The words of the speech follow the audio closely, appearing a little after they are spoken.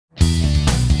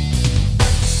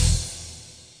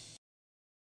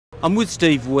I'm with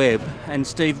Steve Webb, and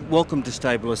Steve, welcome to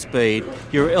Stable of Speed.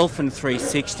 Your Elfin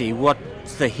 360,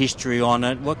 what's the history on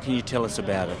it? What can you tell us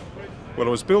about it? Well, it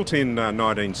was built in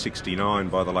 1969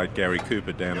 by the late Garrie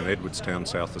Cooper down in Edwardstown,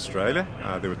 South Australia.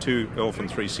 There were two Elfin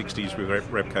 360s with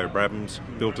Repco Brabhams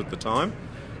built at the time.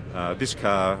 This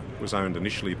car was owned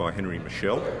initially by Henry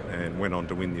Michel and went on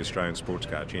to win the Australian Sports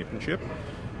Car Championship,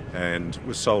 and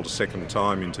was sold a second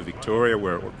time into Victoria,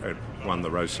 where it won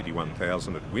the Rose City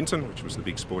 1000 at Winton, which was the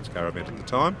big sports car event at the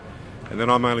time. And then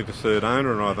I'm only the third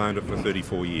owner, and I've owned it for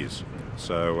 34 years.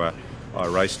 So I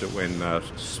raced it when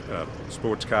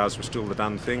sports cars were still the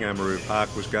done thing. Amaroo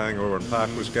Park was going, Oran Park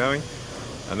was going.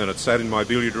 And then it sat in my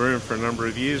billiard room for a number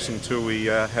of years until we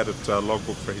had it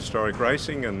logbook for historic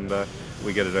racing, and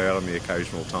we get it out on the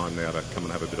occasional time now to come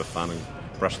and have a bit of fun and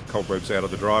brush the cobwebs out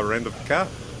of the driver end of the car.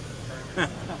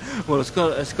 Well,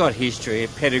 it's got history, a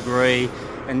pedigree,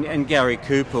 and Garrie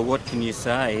Cooper. What can you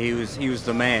say? He was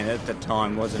the man at the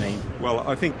time, wasn't he? Well,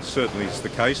 I think certainly it's the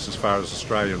case as far as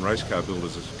Australian race car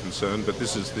builders are concerned. But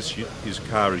his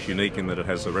car is unique in that it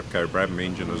has the Repco Brabham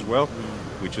engine as well,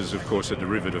 which is of course a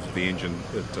derivative of the engine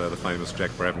that the famous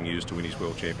Jack Brabham used to win his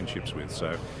world championships with.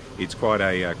 So it's quite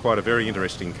a very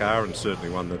interesting car, and certainly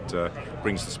one that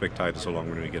brings the spectators along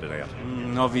when we get it out.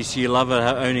 Obviously, you love it,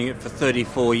 owning it for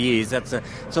 34 years. It's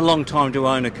a long time to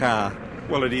own a car.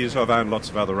 Well, it is. I've owned lots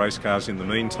of other race cars in the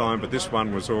meantime, but this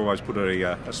one was always put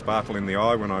a sparkle in the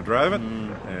eye when I drove it,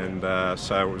 and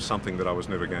so it was something that I was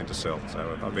never going to sell.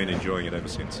 So I've been enjoying it ever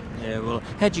since. Yeah. Well,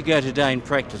 how'd you go today in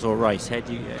practice or race? How'd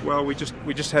you go? Well, we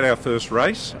just had our first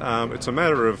race. It's a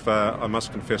matter of I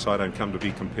must confess I don't come to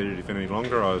be competitive any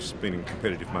longer. I've been in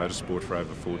competitive motorsport for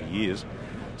over 40 years.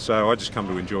 So I just come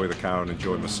to enjoy the car and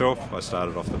enjoy myself. I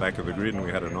started off the back of the grid, and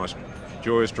we had a nice,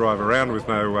 joyous drive around with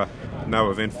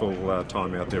no eventful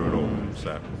time out there at all.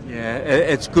 So yeah,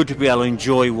 it's good to be able to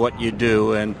enjoy what you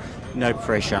do and no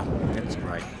pressure. That's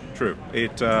great. True.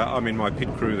 I mean, my pit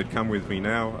crew that come with me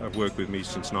now have worked with me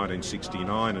since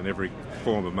 1969, and every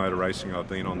form of motor racing I've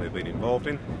been on, they've been involved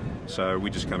in. So we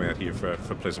just come out here for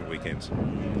pleasant weekends.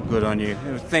 Good on you.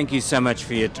 Thank you so much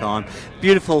for your time.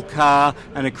 Beautiful car,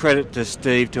 and a credit to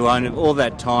Steve to own it all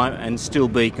that time and still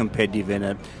be competitive in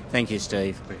it. Thank you,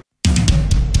 Steve.